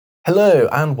Hello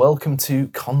and welcome to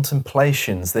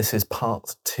Contemplations. This is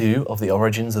part 2 of the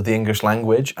origins of the English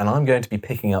language, and I'm going to be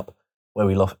picking up where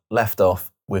we left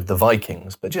off with the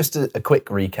Vikings. But just a quick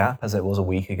recap, as it was a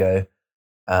week ago,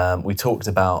 we talked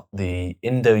about the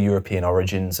Indo-European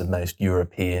origins of most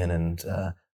European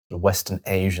and Western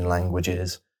Asian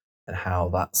languages, and how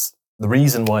that's the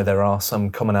reason why there are some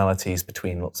commonalities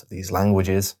between lots of these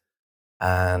languages.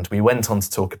 And we went on to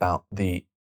talk about the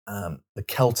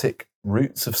Celtic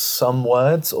roots of some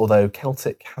words, although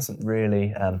Celtic hasn't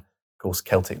really, of course,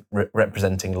 Celtic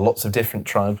representing lots of different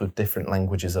tribes with different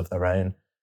languages of their own,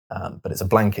 but it's a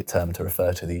blanket term to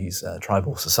refer to these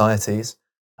tribal societies.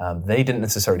 They didn't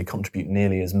necessarily contribute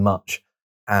nearly as much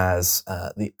as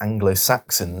the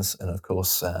Anglo-Saxons, and of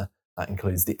course that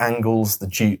includes the Angles, the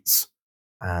Jutes,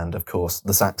 and of course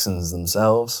the Saxons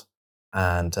themselves.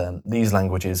 And these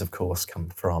languages, of course,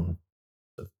 come from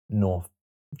North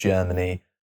Germany,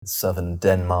 southern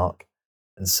Denmark.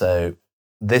 And so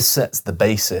this sets the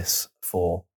basis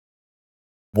for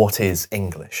what is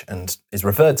English and is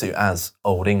referred to as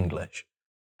Old English.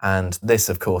 And this,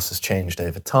 of course, has changed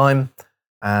over time.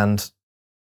 And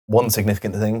one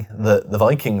significant thing that the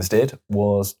Vikings did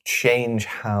was change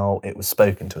how it was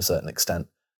spoken to a certain extent.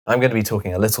 I'm going to be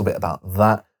talking a little bit about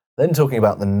that, then talking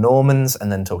about the Normans,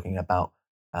 and then talking about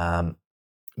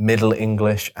Middle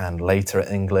English and later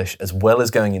English, as well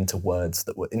as going into words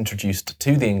that were introduced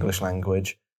to the English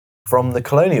language from the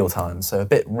colonial times, so a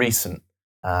bit recent.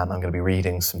 I'm going to be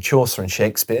reading some Chaucer and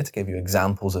Shakespeare to give you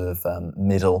examples of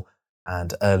Middle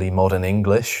and early modern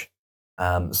English,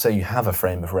 so you have a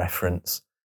frame of reference.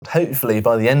 But hopefully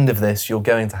by the end of this, you're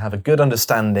going to have a good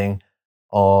understanding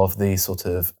of the sort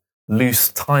of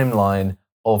loose timeline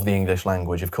of the English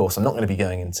language. Of course, I'm not going to be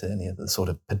going into any of the sort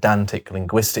of pedantic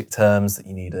linguistic terms that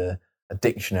you need a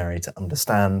dictionary to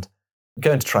understand. I'm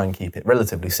going to try and keep it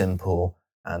relatively simple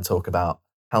and talk about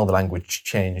how the language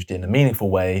changed in a meaningful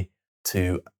way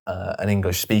to an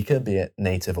English speaker, be it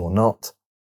native or not,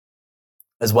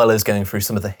 as well as going through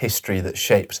some of the history that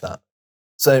shaped that.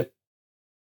 So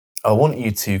I want you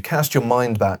to cast your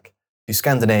mind back to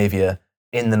Scandinavia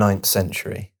in the 9th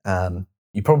century.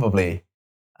 You probably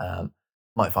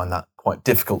might find that quite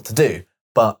difficult to do,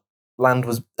 but land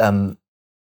was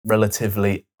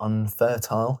relatively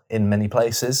unfertile in many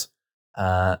places.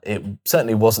 It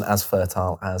certainly wasn't as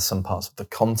fertile as some parts of the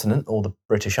continent or the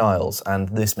British Isles, and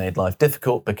this made life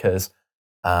difficult because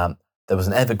there was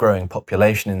an ever-growing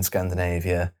population in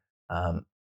Scandinavia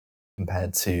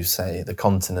compared to, say, the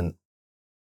continent.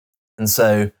 And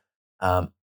so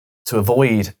to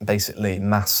avoid basically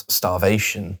mass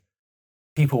starvation,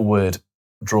 people would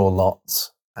draw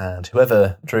lots, and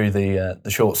whoever drew the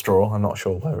short straw, I'm not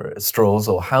sure whether it was straws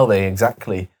or how they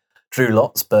exactly drew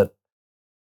lots, but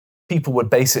people would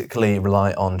basically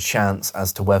rely on chance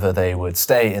as to whether they would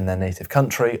stay in their native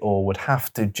country or would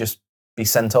have to just be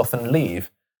sent off and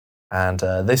leave. And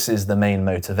this is the main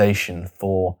motivation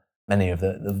for many of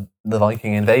the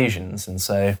Viking invasions, and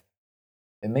so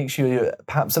it makes you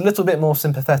perhaps a little bit more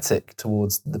sympathetic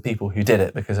towards the people who did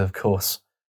it, because of course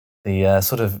the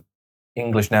sort of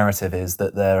English narrative is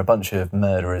that they're a bunch of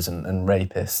murderers and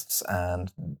rapists, and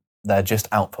they're just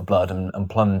out for blood and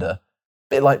plunder. A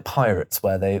bit like pirates,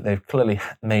 where they've clearly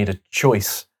made a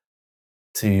choice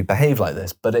to behave like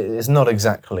this, but it is not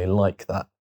exactly like that.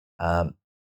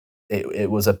 It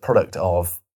was a product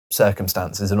of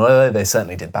circumstances, and although they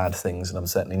certainly did bad things, and I'm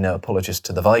certainly no apologist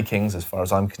to the Vikings as far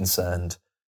as I'm concerned,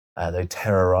 they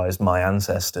terrorized my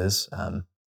ancestors.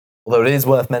 Although it is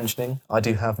worth mentioning, I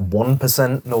do have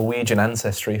 1% Norwegian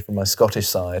ancestry from my Scottish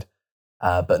side,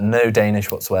 but no Danish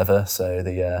whatsoever. So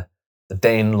the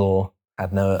Dane law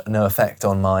had no effect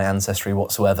on my ancestry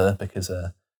whatsoever, because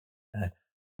the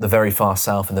very far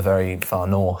south and the very far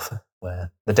north,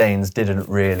 where the Danes didn't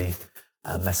really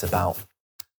mess about.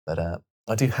 But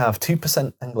I do have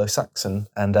 2% Anglo-Saxon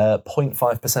and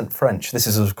 0.5% French. This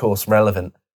is, of course,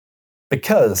 relevant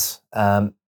because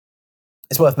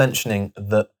it's worth mentioning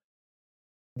that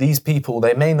these people,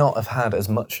 they may not have had as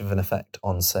much of an effect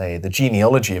on, say, the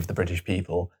genealogy of the British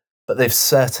people, but they've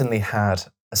certainly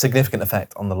had a significant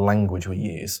effect on the language we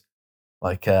use.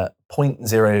 Like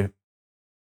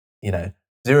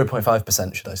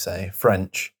 0.5%, should I say,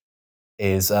 French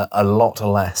is a lot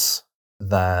less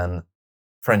than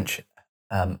French,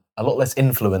 a lot less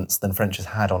influence than French has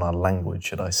had on our language,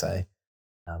 should I say.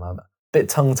 I'm a bit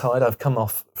tongue-tied. I've come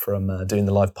off from doing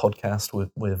the live podcast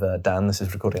with Dan. This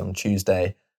is recording on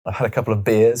Tuesday. I've had a couple of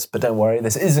beers, but don't worry,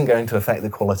 this isn't going to affect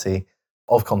the quality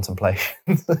of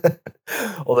Contemplations.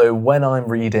 Although when I'm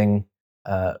reading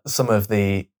some of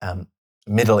the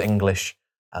Middle English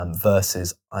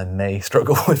verses, I may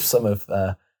struggle with some of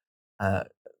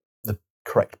the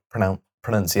correct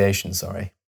pronunciation,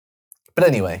 sorry. But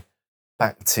anyway,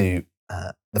 back to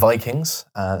the Vikings,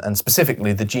 and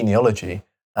specifically the genealogy.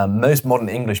 Most modern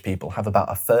English people have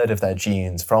about a third of their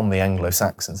genes from the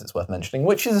Anglo-Saxons, it's worth mentioning,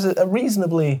 which is a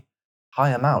reasonably high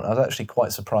amount. I was actually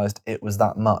quite surprised it was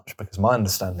that much, because my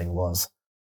understanding was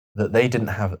that they didn't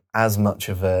have as much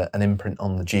of an imprint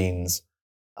on the genes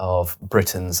of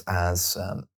Britons as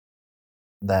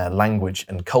their language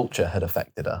and culture had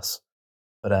affected us.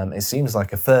 But it seems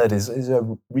like a third is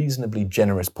a reasonably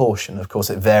generous portion. Of course,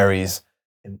 it varies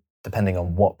depending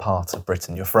on what part of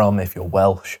Britain you're from. If you're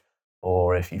Welsh,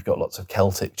 or if you've got lots of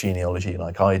Celtic genealogy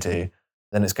like I do,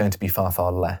 then it's going to be far,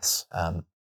 far less.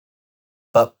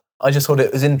 But I just thought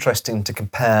it was interesting to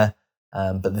compare,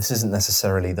 but this isn't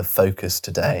necessarily the focus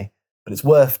today. But it's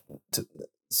worth to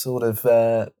sort of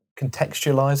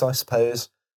contextualise, I suppose,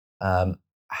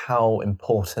 how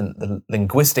important the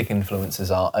linguistic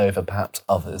influences are over perhaps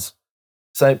others.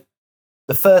 So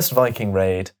the first Viking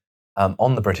raid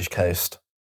on the British coast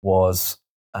was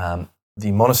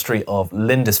the monastery of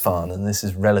Lindisfarne, and this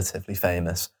is relatively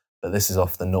famous, but this is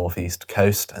off the northeast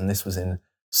coast, and this was in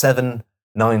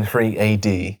 793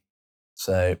 AD.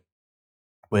 So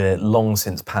we're long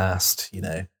since past,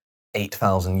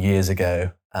 8,000 years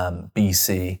ago,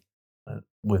 BC,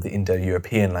 with the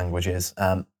Indo-European languages.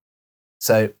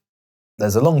 So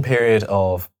there's a long period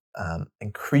of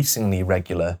increasingly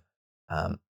regular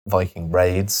Viking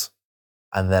raids,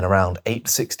 and then around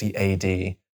 860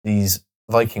 AD, these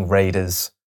Viking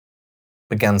raiders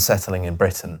began settling in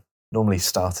Britain, normally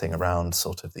starting around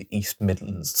sort of the East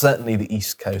Midlands, certainly the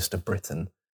east coast of Britain.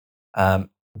 But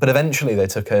eventually they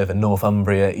took over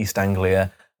Northumbria, East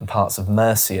Anglia, and parts of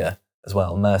Mercia as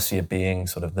well, Mercia being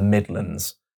sort of the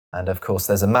Midlands. And of course,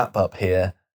 there's a map up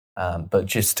here, but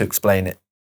just to explain it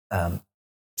to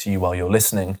you while you're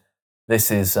listening, this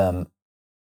is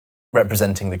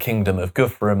representing the kingdom of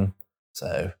Guthrum.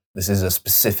 So this is a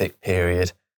specific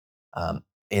period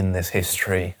in this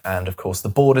history. And of course, the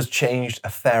borders changed a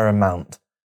fair amount.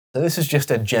 So this is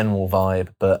just a general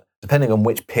vibe, but depending on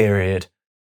which period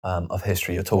of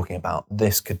history you're talking about,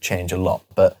 this could change a lot.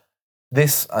 But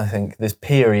this, I think, this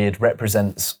period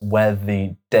represents where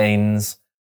the Danes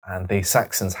and the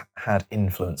Saxons had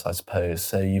influence, I suppose.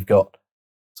 So you've got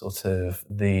sort of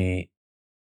the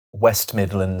West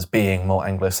Midlands being more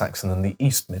Anglo-Saxon than the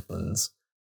East Midlands.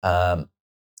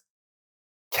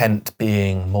 Kent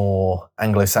being more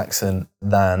Anglo-Saxon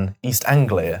than East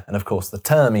Anglia. And of course, the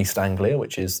term East Anglia,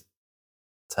 which is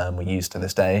the term we use to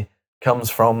this day, comes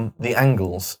from the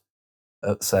Angles.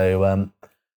 So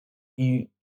you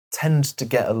tend to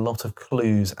get a lot of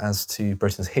clues as to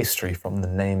Britain's history from the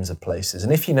names of places.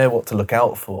 And if you know what to look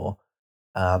out for,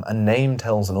 a name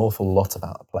tells an awful lot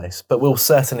about a place. But we'll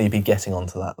certainly be getting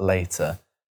onto that later.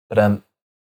 But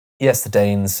yes, the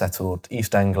Danes settled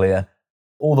East Anglia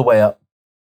all the way up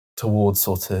towards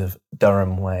sort of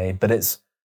Durham way,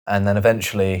 and then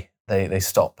eventually they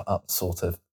stop up sort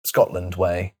of Scotland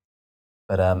way.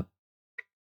 But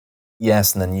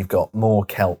yes, and then you've got more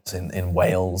Celts in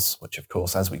Wales, which of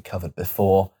course, as we covered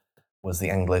before, was the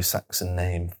Anglo-Saxon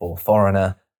name for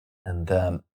foreigner.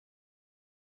 And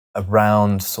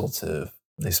around sort of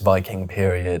this Viking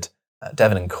period,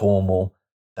 Devon and Cornwall,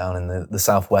 down in the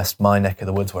southwest, my neck of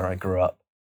the woods where I grew up,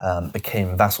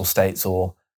 became vassal states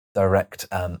or direct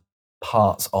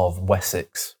parts of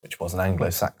Wessex, which was an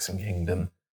Anglo-Saxon kingdom.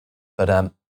 But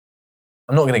I'm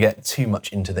not going to get too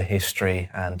much into the history,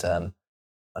 and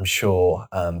I'm sure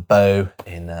Bo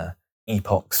in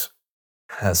Epochs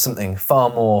has something far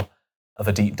more of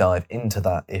a deep dive into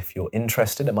that if you're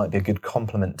interested. It might be a good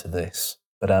complement to this.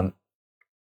 But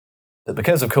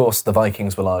because, of course, the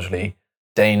Vikings were largely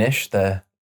Danish, their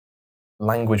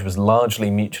language was largely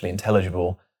mutually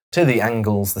intelligible to the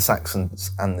Angles, the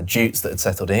Saxons, and the Jutes that had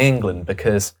settled in England,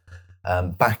 because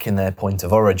back in their point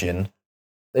of origin,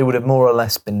 they would have more or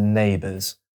less been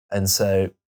neighbours. And so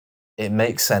it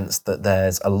makes sense that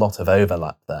there's a lot of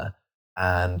overlap there.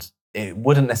 And it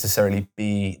wouldn't necessarily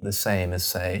be the same as,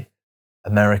 say,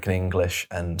 American English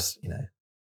and,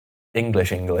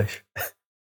 English,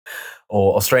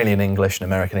 or Australian English and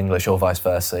American English, or vice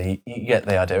versa. You get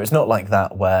the idea. It's not like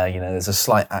that where, there's a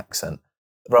slight accent.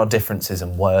 There are differences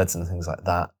in words and things like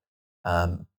that.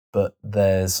 But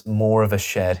there's more of a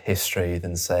shared history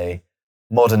than, say,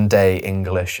 modern day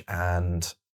English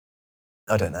and,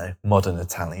 I don't know, modern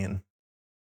Italian.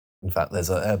 In fact, there's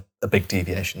a big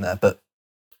deviation there. But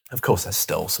of course, there's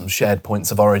still some shared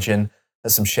points of origin.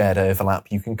 There's some shared overlap.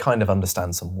 You can kind of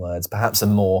understand some words. Perhaps a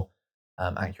more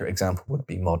accurate example would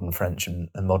be modern French and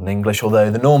modern English,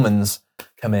 although the Normans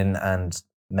come in and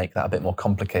make that a bit more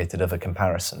complicated of a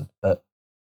comparison. But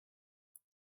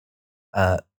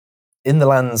in the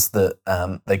lands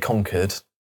that they conquered,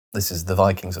 this is the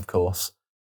Vikings, of course,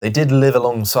 they did live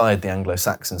alongside the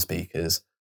Anglo-Saxon speakers,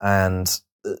 and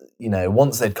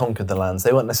once they'd conquered the lands,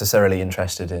 they weren't necessarily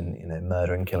interested in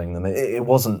murdering, killing them. It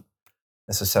wasn't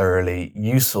necessarily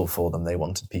useful for them. They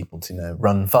wanted people to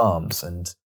run farms,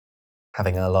 and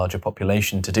having a larger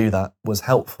population to do that was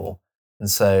helpful. And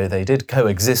so they did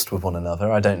coexist with one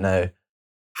another. I don't know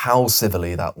how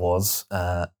civilly that was,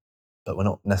 but we're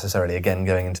not necessarily, again,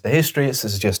 going into the history. This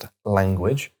is just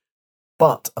language.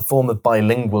 But a form of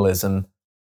bilingualism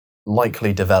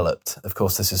likely developed. Of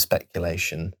course, this is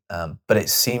speculation, but it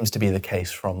seems to be the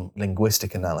case from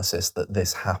linguistic analysis that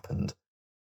this happened.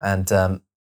 And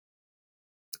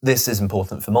this is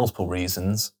important for multiple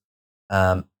reasons.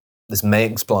 This may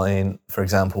explain, for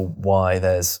example, why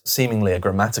there's seemingly a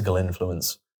grammatical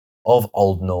influence of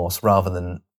Old Norse rather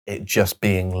than it just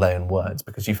being loan words,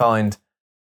 because you find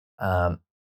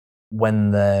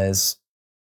when there's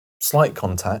slight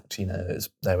contact,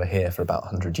 they were here for about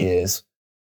 100 years,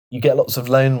 you get lots of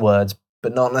loan words,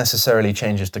 but not necessarily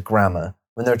changes to grammar.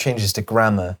 When there are changes to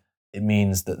grammar, it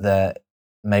means that there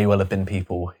may well have been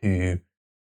people who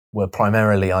were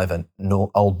primarily either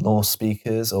Old Norse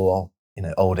speakers or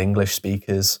Old English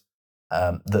speakers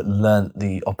that learnt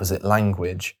the opposite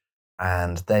language,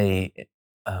 and they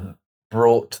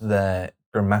brought their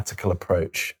grammatical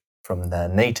approach from their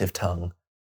native tongue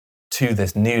to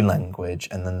this new language,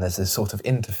 and then there's this sort of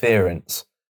interference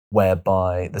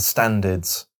whereby the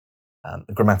standards,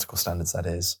 the grammatical standards that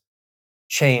is,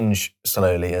 change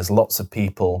slowly as lots of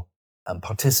people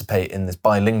participate in this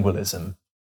bilingualism.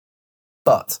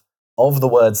 But of the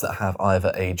words that have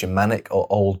either a Germanic or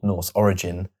Old Norse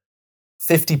origin,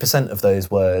 50% of those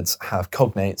words have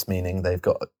cognates, meaning they've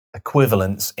got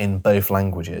equivalents in both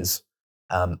languages.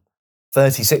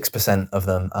 36% of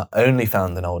them are only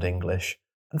found in Old English,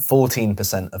 and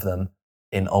 14% of them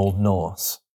in Old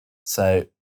Norse. So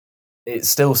it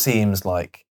still seems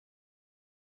like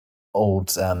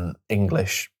Old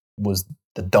English was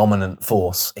the dominant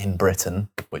force in Britain,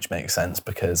 which makes sense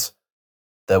because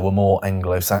there were more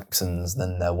Anglo-Saxons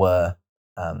than there were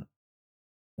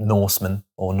Norsemen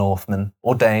or Northmen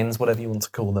or Danes, whatever you want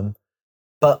to call them.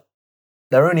 But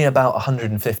there are only about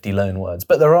 150 loan words,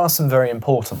 but there are some very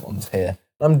important ones here.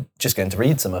 I'm just going to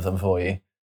read some of them for you.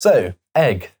 So,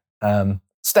 egg,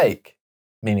 steak,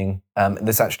 meaning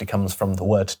this actually comes from the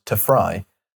word to fry.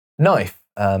 Knife,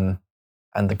 and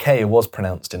the K was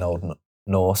pronounced in Old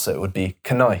Norse, so it would be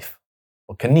knife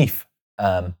or knif,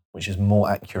 which is more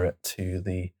accurate to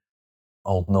the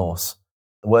Old Norse.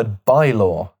 The word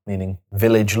bylaw, meaning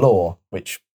village law,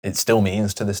 which it still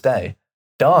means to this day.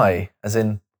 Die, as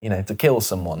in, to kill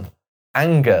someone.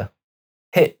 Anger,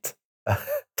 hit,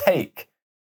 take.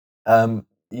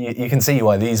 You can see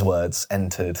why these words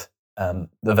entered the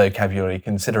vocabulary,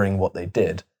 considering what they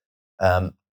did.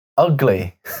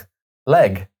 Ugly,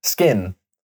 leg, skin,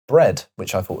 bread,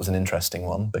 which I thought was an interesting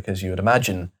one, because you would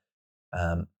imagine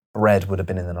bread would have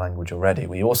been in the language already.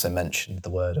 We also mentioned the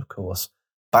word, of course,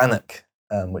 bannock,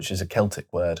 which is a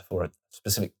Celtic word for a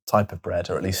specific type of bread,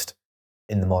 or at least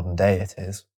in the modern day it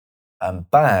is.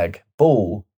 Bag,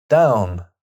 ball, down,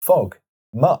 fog,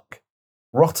 muck,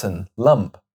 rotten,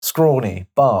 lump, scrawny,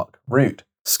 bark, root,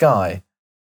 sky.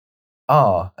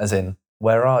 As in,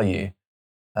 where are you?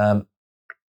 And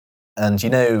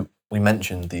we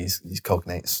mentioned these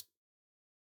cognates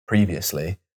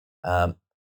previously.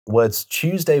 Words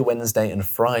Tuesday, Wednesday, and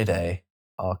Friday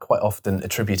are quite often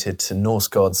attributed to Norse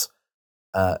gods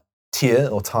Tyr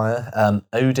or Tyre,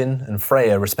 Odin, and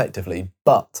Freya, respectively.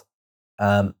 But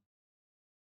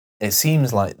it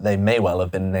seems like they may well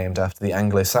have been named after the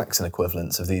Anglo-Saxon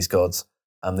equivalents of these gods.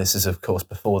 This is, of course,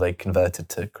 before they converted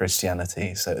to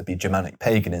Christianity, so it would be Germanic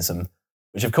paganism,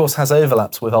 which, of course, has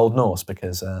overlaps with Old Norse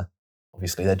because,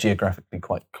 obviously, they're geographically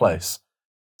quite close.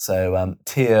 So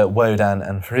Tyr, Wodan,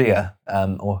 and Frigga,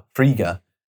 or Frigga,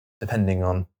 depending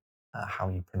on how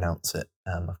you pronounce it,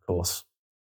 of course,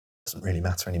 doesn't really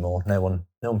matter anymore. No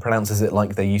one pronounces it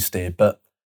like they used to, but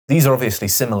these are obviously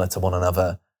similar to one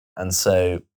another, and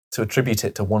so to attribute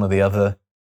it to one or the other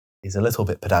is a little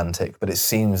bit pedantic, but it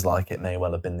seems like it may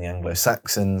well have been the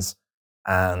Anglo-Saxons,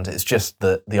 and it's just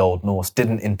that the Old Norse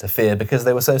didn't interfere because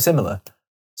they were so similar.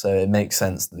 So it makes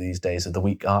sense that these days of the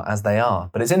week are as they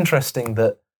are. But it's interesting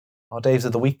that our days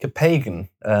of the week are pagan.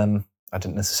 I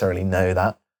didn't necessarily know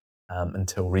that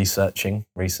until researching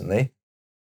recently.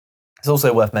 It's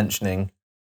also worth mentioning,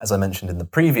 as I mentioned in the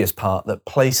previous part, that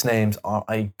place names are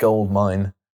a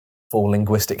goldmine for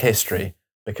linguistic history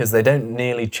because they don't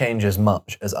nearly change as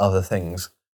much as other things.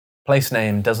 place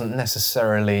name doesn't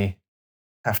necessarily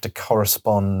have to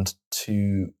correspond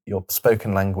to your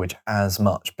spoken language as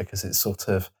much because it's sort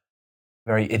of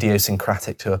very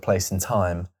idiosyncratic to a place in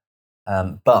time.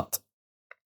 But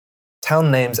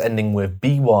town names ending with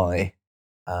by,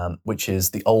 which is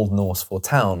the Old Norse for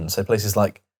town. So places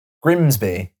like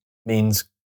Grimsby means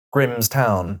Grim's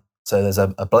town. So there's a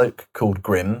bloke called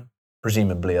Grim,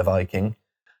 presumably a Viking,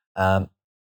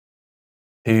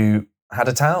 who had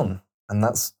a town, and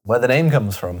that's where the name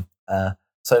comes from.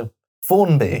 So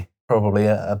Thornby, probably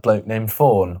a bloke named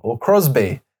Fawn, or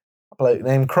Crosby, a bloke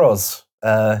named Cros,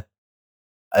 owned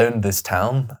this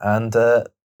town, and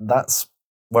that's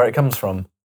where it comes from.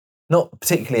 Not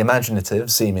particularly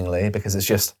imaginative, seemingly, because it's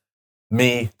just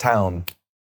me town.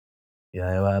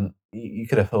 You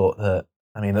could have thought that.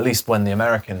 I mean, at least when the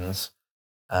Americans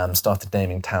started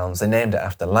naming towns, they named it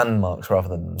after landmarks rather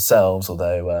than themselves.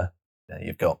 Although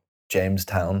you've got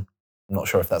Jamestown. I'm not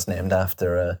sure if that's named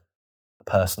after a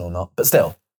person or not, but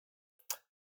still.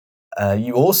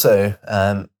 You also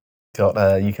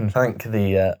got. You can thank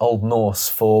the Old Norse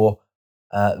for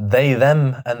they,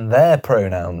 them, and their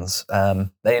pronouns.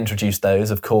 They introduced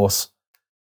those, of course,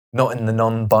 not in the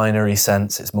non-binary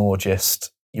sense. It's more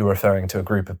just you're referring to a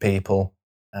group of people,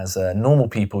 as normal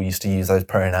people used to use those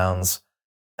pronouns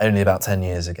only about 10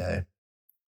 years ago.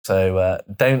 So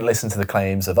don't listen to the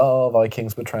claims of,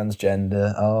 Vikings were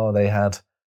transgender, they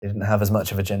didn't have as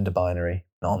much of a gender binary.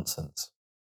 Nonsense.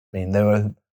 I mean, they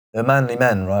were manly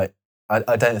men, right?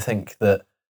 I don't think that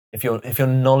if your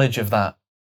knowledge of that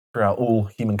throughout all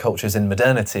human cultures in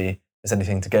modernity is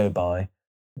anything to go by,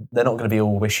 they're not going to be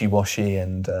all wishy-washy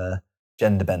and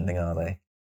gender bending, are they?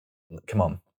 Come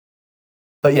on.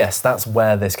 But yes, that's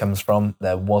where this comes from.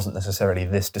 There wasn't necessarily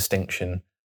this distinction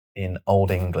in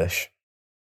Old English.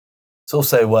 It's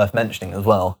also worth mentioning as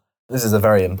well, this is a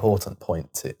very important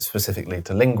point specifically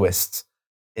to linguists,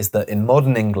 is that in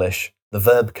modern English, the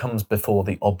verb comes before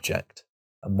the object.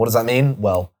 And what does that mean?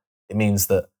 Well, it means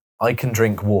that I can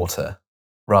drink water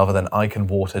rather than I can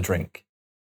water drink.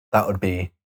 That would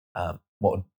be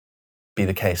what would be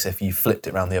the case if you flipped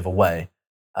it around the other way,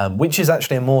 which is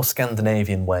actually a more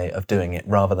Scandinavian way of doing it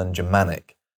rather than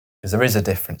Germanic, because there is a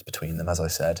difference between them, as I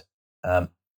said.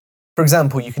 For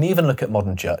example, you can even look at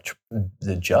modern Dutch,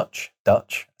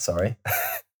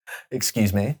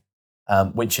 excuse me,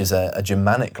 which is a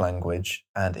Germanic language,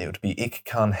 and it would be ik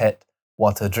kan het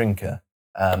water drinken,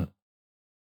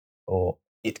 or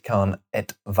it kan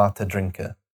et water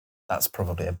drinken. That's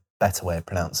probably a better way of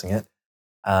pronouncing it.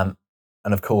 And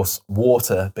of course,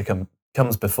 water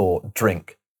comes before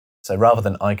drink. So rather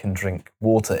than I can drink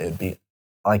water, it would be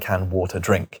I can water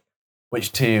drink,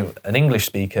 which to an English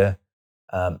speaker,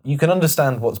 you can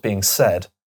understand what's being said,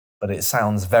 but it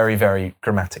sounds very, very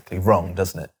grammatically wrong,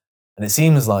 doesn't it? And it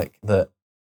seems like that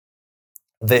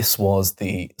this was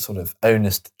the sort of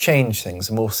onus to change things.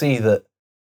 And we'll see that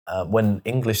when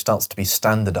English starts to be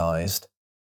standardized,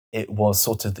 it was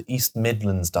sort of the East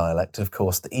Midlands dialect. Of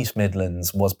course, the East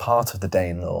Midlands was part of the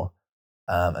Danelaw,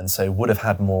 and so would have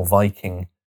had more Viking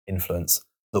influence.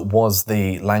 That was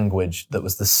the language that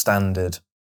was the standard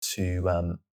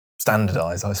to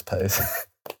standardize, I suppose.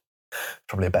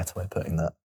 Probably a better way of putting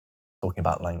that, talking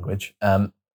about language.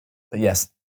 But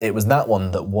yes, it was that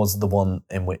one that was the one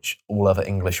in which all other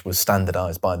English was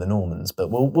standardized by the Normans. But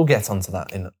we'll get onto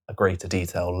that in a greater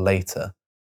detail later.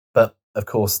 But of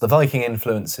course, the Viking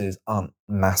influences aren't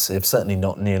massive, certainly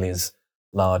not nearly as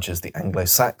large as the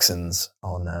Anglo-Saxons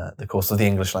on the course of the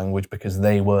English language, because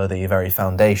they were the very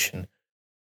foundation.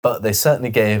 But they certainly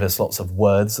gave us lots of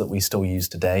words that we still use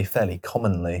today fairly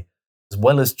commonly, as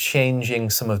well as changing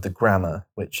some of the grammar,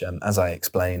 which, as I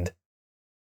explained,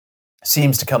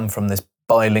 seems to come from this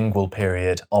bilingual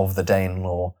period of the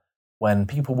Danelaw, when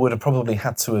people would have probably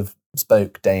had to have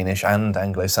spoke Danish and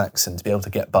Anglo-Saxon to be able to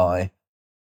get by,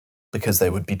 because they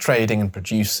would be trading and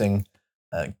producing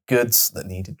goods that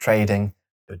needed trading.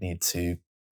 They would need to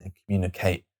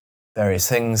communicate various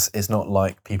things. It's not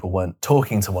like people weren't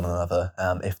talking to one another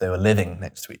if they were living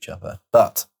next to each other.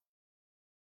 But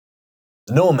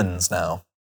the Normans now,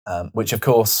 which of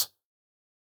course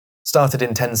started in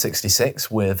 1066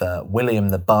 with William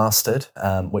the Bastard,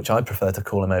 which I prefer to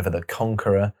call him over the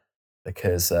Conqueror,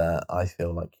 because I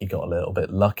feel like he got a little bit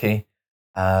lucky.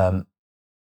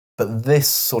 But this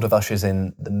sort of ushers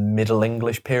in the Middle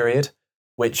English period,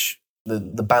 which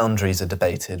the boundaries are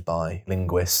debated by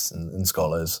linguists and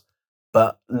scholars.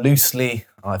 But loosely,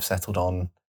 I've settled on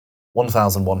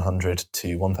 1100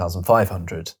 to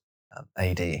 1500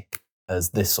 AD as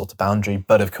this sort of boundary.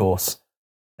 But of course,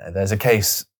 there's a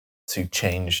case to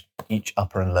change each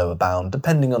upper and lower bound,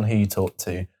 depending on who you talk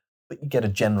to. but you get a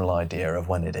general idea of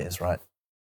when it is, right?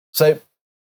 So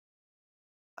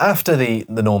after the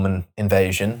Norman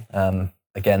invasion,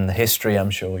 again, the history, I'm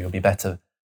sure you'll be better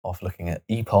off looking at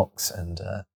epochs, and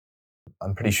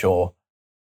I'm pretty sure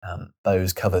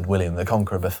Bo's covered William the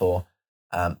Conqueror before.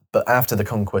 But after the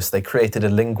conquest, they created a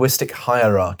linguistic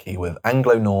hierarchy with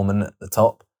Anglo-Norman at the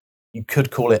top. You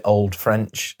could call it Old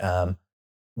French,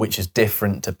 which is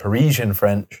different to Parisian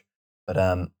French, but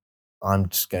I'm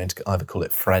just going to either call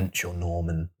it French or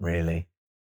Norman, really,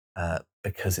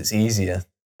 because it's easier.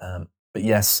 But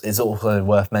yes, it's also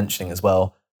worth mentioning as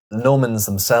well, the Normans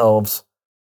themselves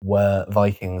were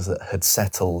Vikings that had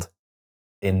settled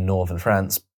in northern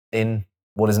France in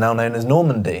what is now known as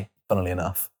Normandy, funnily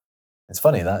enough. It's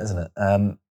funny that, isn't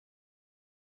it?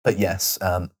 But yes,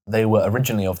 they were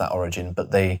originally of that origin, but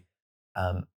they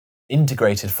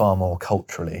integrated far more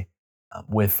culturally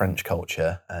with French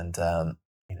culture, and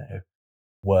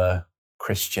were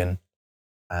Christian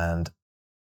and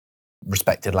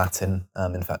respected Latin.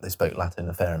 In fact, they spoke Latin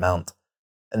a fair amount.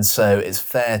 And so it's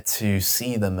fair to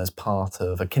see them as part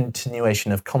of a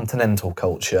continuation of continental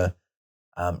culture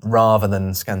rather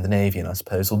than Scandinavian, I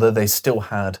suppose, although they still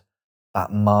had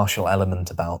that martial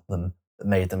element about them that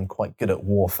made them quite good at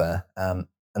warfare. And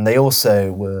they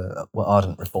also were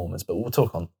ardent reformers, but we'll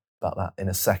talk about that in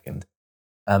a second.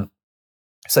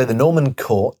 So the Norman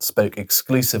court spoke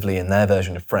exclusively in their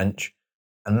version of French,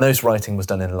 and most writing was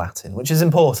done in Latin, which is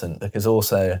important because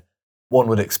also one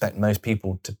would expect most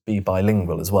people to be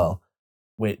bilingual as well,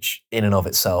 which in and of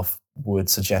itself would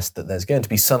suggest that there's going to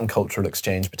be some cultural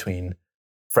exchange between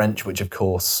French, which of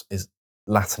course is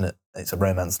Latin, it's a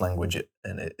Romance language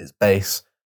in its base,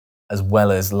 as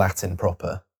well as Latin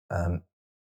proper.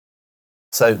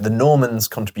 So the Normans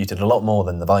contributed a lot more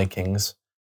than the Vikings,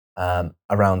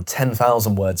 around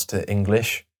 10,000 words to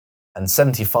English, and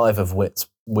 75 of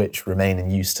which remain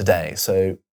in use today.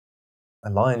 So a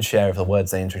lion's share of the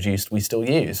words they introduced we still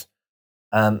use.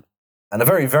 And a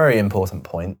very, very important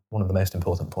point, one of the most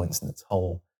important points in this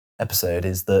whole episode,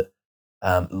 is that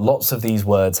lots of these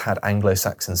words had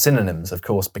Anglo-Saxon synonyms, of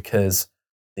course, because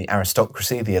the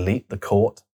aristocracy, the elite, the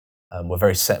court, were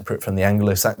very separate from the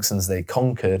Anglo-Saxons they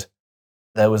conquered.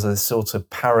 There was a sort of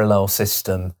parallel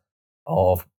system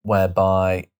of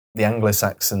whereby the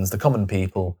Anglo-Saxons, the common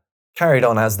people, carried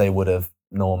on as they would have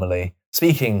normally,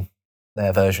 speaking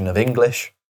their version of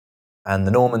English, and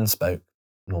the Normans spoke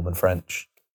Norman French,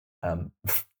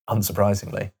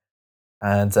 unsurprisingly.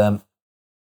 And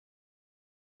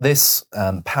this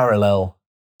parallel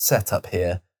setup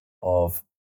here of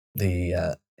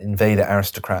the invader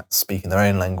aristocrats speaking their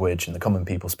own language and the common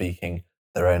people speaking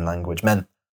their own language meant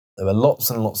there were lots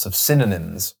and lots of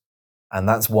synonyms, and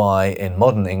that's why in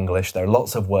modern English there are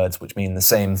lots of words which mean the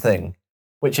same thing,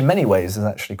 which in many ways is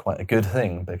actually quite a good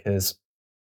thing, because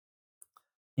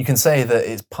you can say that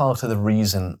it's part of the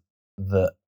reason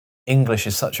that English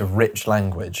is such a rich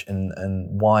language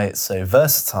and why it's so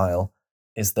versatile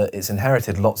is that it's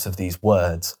inherited lots of these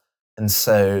words. And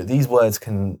so these words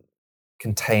can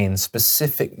contain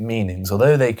specific meanings,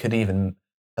 although they could even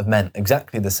have meant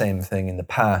exactly the same thing in the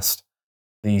past.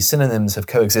 The synonyms have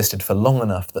coexisted for long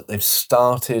enough that they've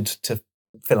started to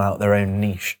fill out their own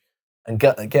niche and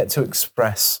get to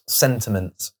express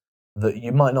sentiments that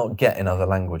you might not get in other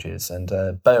languages. And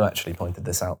Bo actually pointed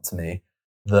this out to me,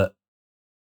 that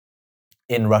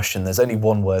in Russian there's only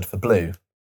one word for blue.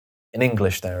 In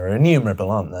English there are innumerable,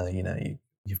 aren't there? You know,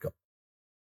 you've got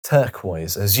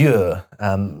turquoise, azure,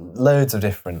 loads of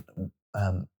different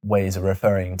ways of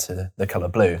referring to the colour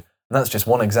blue. And that's just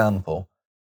one example.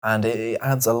 And it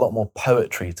adds a lot more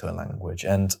poetry to a language.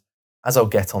 And as I'll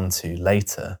get onto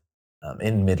later,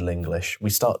 in Middle English,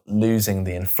 we start losing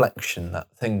the inflection,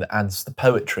 that thing that adds the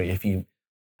poetry. If you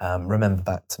remember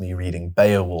back to me reading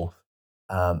Beowulf,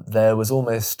 there was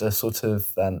almost a sort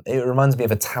of, it reminds me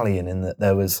of Italian in that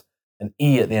there was an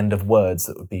E at the end of words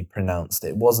that would be pronounced.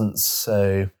 It wasn't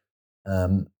so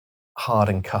hard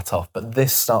and cut off, but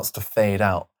this starts to fade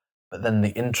out. But then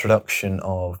the introduction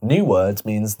of new words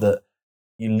means that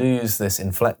you lose this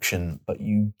inflection, but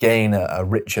you gain a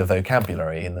richer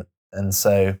vocabulary. And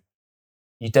so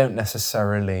you don't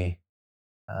necessarily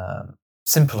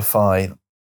simplify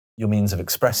your means of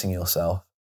expressing yourself.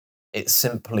 It's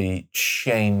simply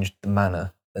changed the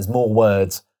manner. There's more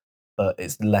words, but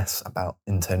it's less about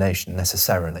intonation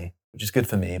necessarily, which is good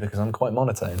for me because I'm quite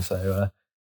monotone, so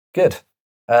good.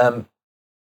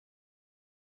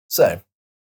 So,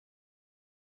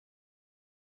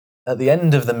 at the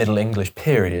end of the Middle English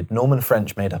period, Norman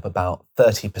French made up about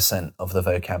 30% of the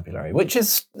vocabulary, which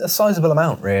is a sizable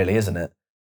amount, really, isn't it?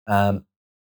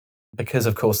 because,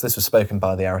 of course, this was spoken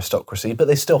by the aristocracy, but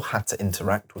they still had to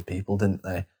interact with people, didn't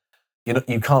they?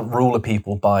 You can't rule a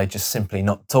people by just simply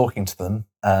not talking to them.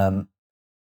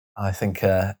 I think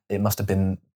it must have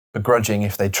been begrudging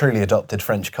if they truly adopted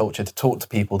French culture to talk to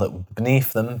people that were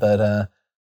beneath them, but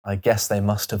I guess they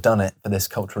must have done it for this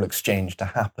cultural exchange to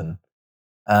happen.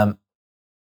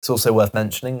 It's also worth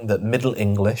mentioning that Middle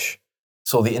English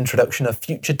saw the introduction of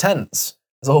future tense,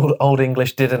 as Old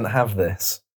English didn't have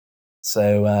this.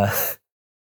 So,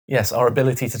 yes, our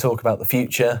ability to talk about the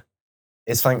future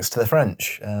is thanks to the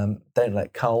French. Don't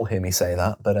let Carl hear me say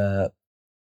that, but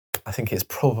I think it's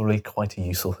probably quite a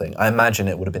useful thing. I imagine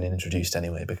it would have been introduced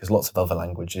anyway, because lots of other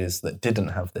languages that didn't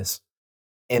have this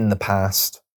in the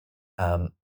past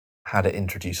had it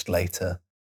introduced later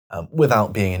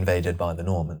without being invaded by the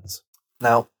Normans.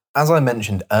 Now, as I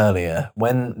mentioned earlier,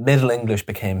 when Middle English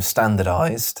became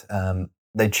standardised,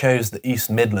 they chose the East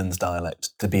Midlands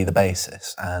dialect to be the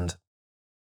basis, and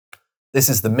this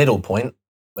is the middle point,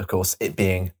 of course, it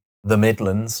being the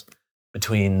Midlands,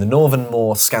 between the northern,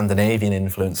 more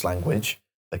Scandinavian-influenced language,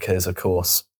 because, of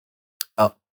course,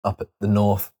 up at the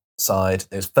north side,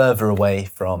 it was further away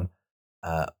from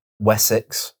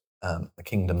Wessex, the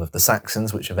kingdom of the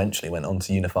Saxons, which eventually went on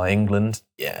to unify England.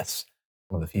 Yes,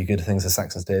 one of the few good things the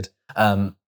Saxons did.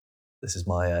 This is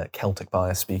my Celtic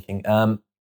bias speaking.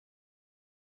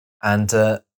 And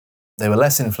they were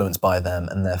less influenced by them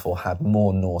and therefore had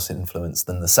more Norse influence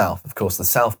than the South. Of course, the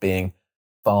South being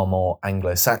far more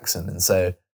Anglo-Saxon, and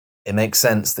so it makes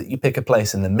sense that you pick a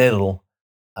place in the middle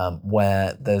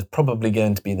where there's probably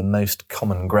going to be the most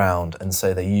common ground, and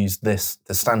so they used this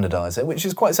to standardise it, which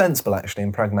is quite sensible actually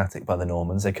and pragmatic by the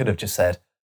Normans. They could have just said,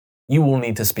 you will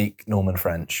need to speak Norman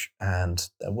French, and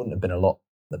there wouldn't have been a lot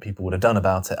that people would have done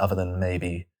about it other than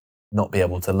maybe not be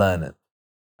able to learn it.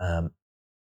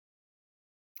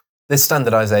 This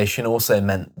standardisation also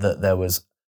meant that there was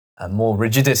more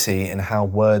rigidity in how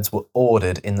words were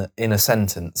ordered in a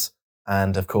sentence,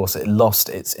 and of course it lost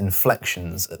its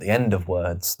inflections at the end of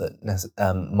words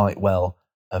that might well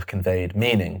have conveyed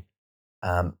meaning.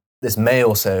 This may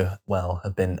also well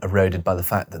have been eroded by the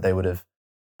fact that they would have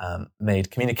made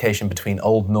communication between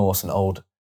Old Norse and Old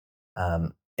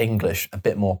English a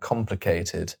bit more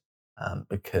complicated,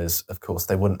 because of course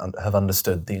they wouldn't have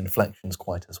understood the inflections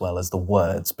quite as well as the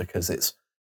words, because it's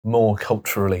more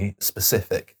culturally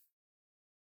specific.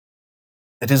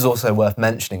 It is also worth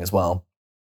mentioning as well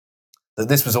that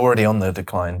this was already on the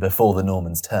decline before the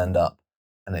Normans turned up,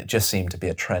 and it just seemed to be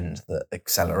a trend that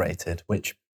accelerated,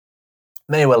 which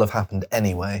may well have happened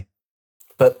anyway.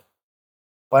 But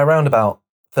by around about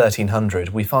 1300,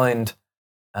 we find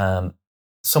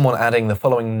someone adding the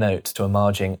following note to a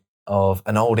margin of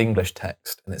an Old English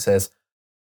text, and it says,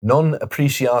 "Non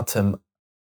appreciatum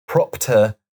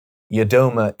propter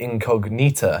idioma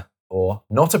incognita," or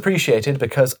 "not appreciated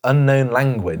because unknown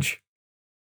language."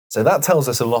 So that tells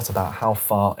us a lot about how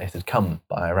far it had come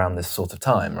by around this sort of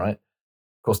time, right?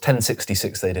 Of course,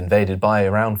 1066 they'd invaded. By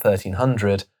around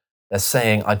 1300, they're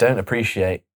saying, I don't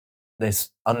appreciate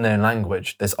this unknown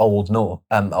language, this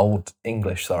Old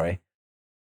English, sorry.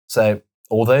 So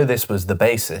although this was the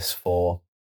basis for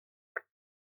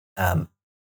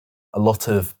a lot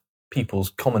of people's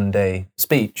common day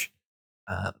speech,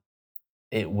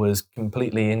 it was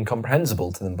completely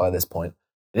incomprehensible to them by this point.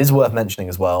 It is worth mentioning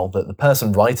as well that the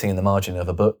person writing in the margin of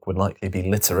a book would likely be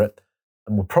literate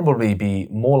and would probably be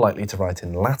more likely to write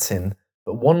in Latin,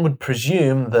 but one would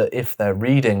presume that if they're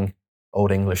reading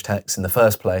Old English texts in the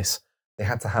first place, they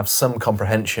had to have some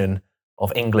comprehension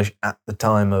of English at the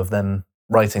time of them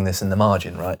writing this in the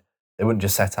margin, right? They wouldn't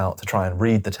just set out to try and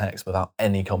read the text without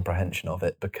any comprehension of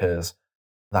it, because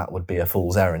that would be a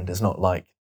fool's errand. It's not like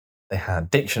they had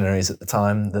dictionaries at the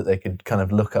time that they could kind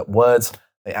of look up words.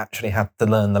 They actually had to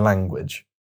learn the language.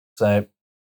 So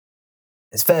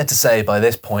it's fair to say by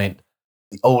this point,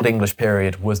 the Old English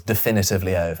period was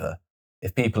definitively over.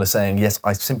 If people are saying, yes,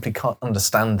 I simply can't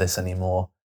understand this anymore,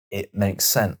 it makes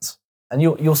sense. And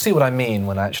you'll see what I mean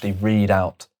when I actually read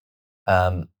out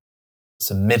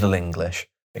some Middle English,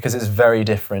 because it's very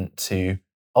different to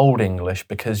Old English,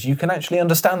 because you can actually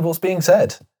understand what's being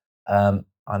said.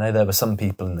 I know there were some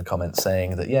people in the comments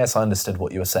saying that, yes, I understood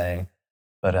what you were saying,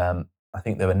 but I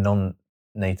think they were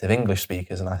non-native English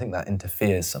speakers, and I think that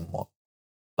interferes somewhat.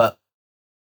 But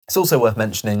it's also worth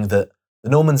mentioning that the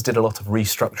Normans did a lot of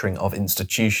restructuring of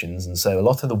institutions, and so a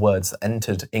lot of the words that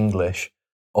entered English,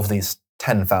 of these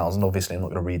 10,000, obviously I'm not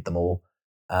going to read them all,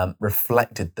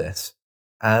 reflected this.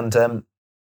 And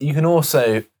you can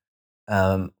also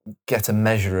get a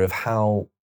measure of how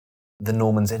the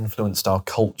Normans influenced our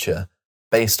culture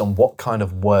based on what kind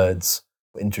of words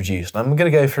were introduced. And I'm going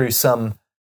to go through some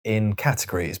in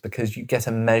categories because you get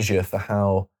a measure for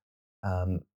how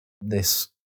this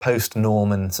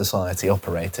post-Norman society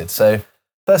operated. So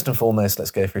first and foremost,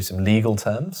 let's go through some legal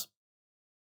terms.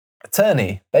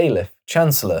 Attorney, bailiff,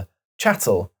 chancellor,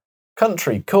 chattel,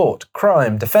 country, court,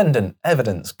 crime, defendant,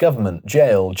 evidence, government,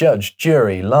 jail, judge,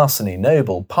 jury, larceny,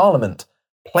 noble, parliament,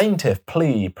 plaintiff,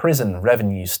 plea, prison,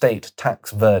 revenue, state,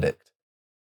 tax, verdict.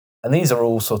 And these are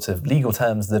all sort of legal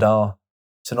terms that are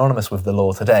synonymous with the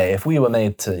law today. If we were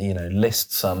made to,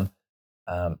 list some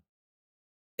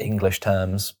English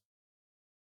terms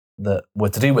that were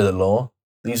to do with the law,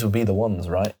 these would be the ones,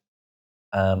 right?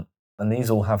 And these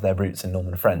all have their roots in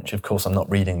Norman French. Of course, I'm not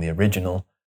reading the original.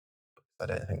 I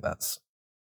don't think that's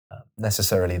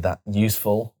necessarily that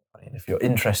useful. I mean, if you're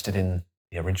interested in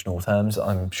the original terms,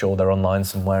 I'm sure they're online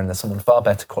somewhere and there's someone far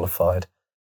better qualified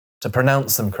to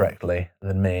pronounce them correctly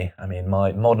than me. I mean,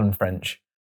 my modern French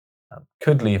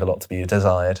could leave a lot to be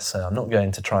desired, so I'm not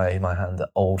going to try my hand at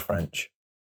Old French.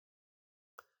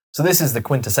 So this is the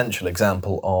quintessential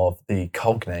example of the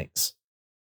cognates.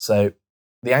 So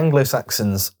the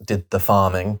Anglo-Saxons did the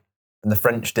farming and the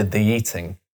French did the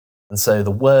eating. And so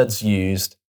the words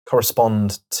used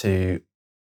correspond to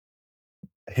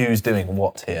who's doing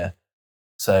what here.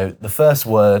 So the first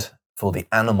word for the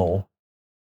animal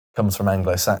comes from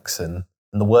Anglo-Saxon,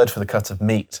 and the word for the cut of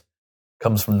meat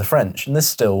comes from the French. And this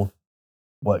still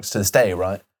works to this day,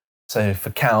 right? So for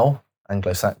cow,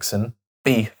 Anglo-Saxon,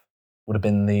 beef would have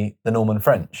been the Norman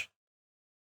French.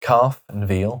 Calf and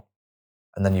veal.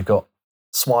 And then you've got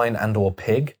swine and or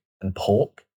pig and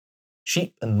pork.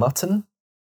 Sheep and mutton.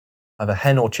 Either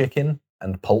hen or chicken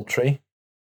and poultry.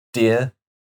 Deer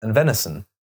and venison.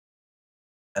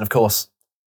 And of course,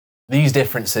 these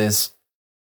differences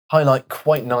highlight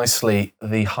quite nicely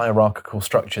the hierarchical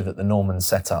structure that the Normans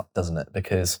set up, doesn't it?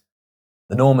 Because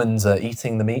the Normans are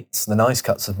eating the meats, the nice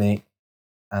cuts of meat,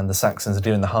 and the Saxons are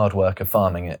doing the hard work of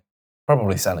farming it,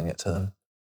 probably selling it to them.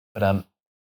 But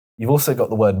you've also got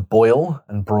the word boil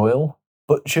and broil,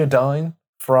 butcher, dine,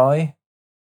 fry,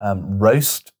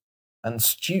 roast, and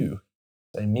stew.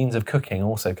 So means of cooking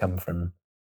also come from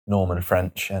Norman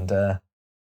French. And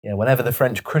whenever the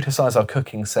French criticise our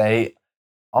cooking, say,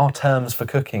 our terms for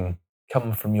cooking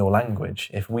come from your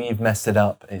language. If we've messed it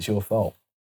up, it's your fault.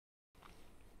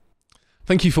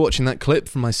 Thank you for watching that clip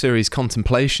from my series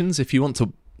Contemplations. If you want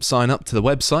to sign up to the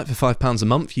website for £5 a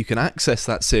month, you can access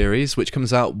that series, which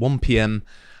comes out 1 p.m.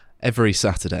 every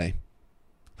Saturday.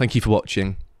 Thank you for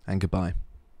watching, and goodbye.